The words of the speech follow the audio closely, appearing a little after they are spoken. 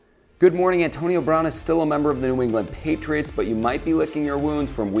Good morning. Antonio Brown is still a member of the New England Patriots, but you might be licking your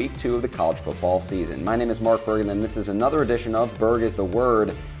wounds from week 2 of the college football season. My name is Mark Bergen, and this is another edition of Berg is the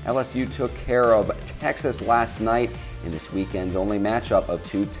Word. LSU took care of Texas last night in this weekend's only matchup of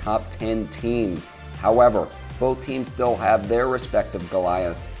 2 top 10 teams. However, both teams still have their respective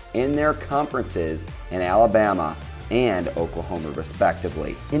Goliaths in their conferences in Alabama and Oklahoma,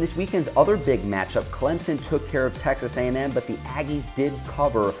 respectively. In this weekend's other big matchup, Clemson took care of Texas A&M, but the Aggies did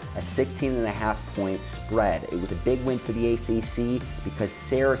cover a 16.5-point spread. It was a big win for the ACC because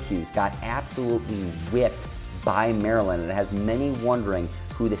Syracuse got absolutely whipped by Maryland. It has many wondering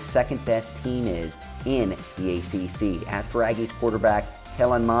who the second best team is in the ACC. As for Aggies quarterback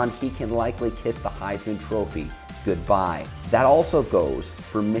Kellen Mond, he can likely kiss the Heisman Trophy goodbye. That also goes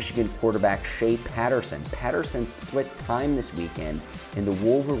for Michigan quarterback Shea Patterson. Patterson split time this weekend in the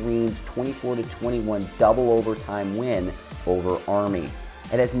Wolverines' 24-21 double overtime win over Army.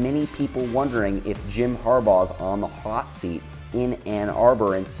 It has many people wondering if Jim Harbaugh is on the hot seat in Ann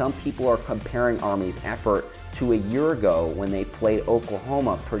Arbor, and some people are comparing Army's effort to a year ago when they played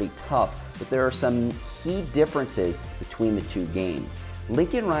Oklahoma pretty tough, but there are some key differences between the two games.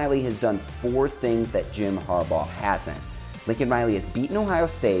 Lincoln Riley has done 4 things that Jim Harbaugh hasn't. Lincoln Riley has beaten Ohio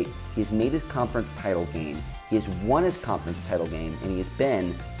State, he has made his conference title game, he has won his conference title game, and he has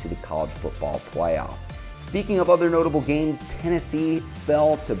been to the college football playoff. Speaking of other notable games, Tennessee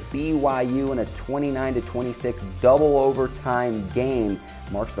fell to BYU in a 29-26 double overtime game.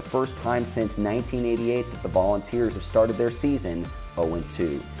 Marks the first time since 1988 that the Volunteers have started their season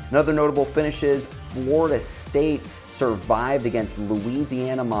 0-2. Another notable finishes, Florida State survived against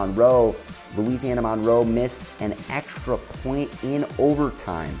Louisiana-Monroe. Louisiana-Monroe missed an extra point in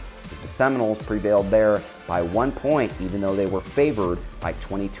overtime as the Seminoles prevailed there by 1 point, even though they were favored by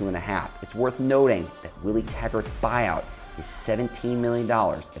 22.5. It's worth noting that Willie Taggart's buyout is $17 million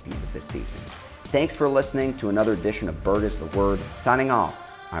at the end of this season. Thanks for listening to another edition of Berg is the Word. Signing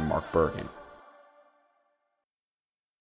off, I'm Mark Bergen.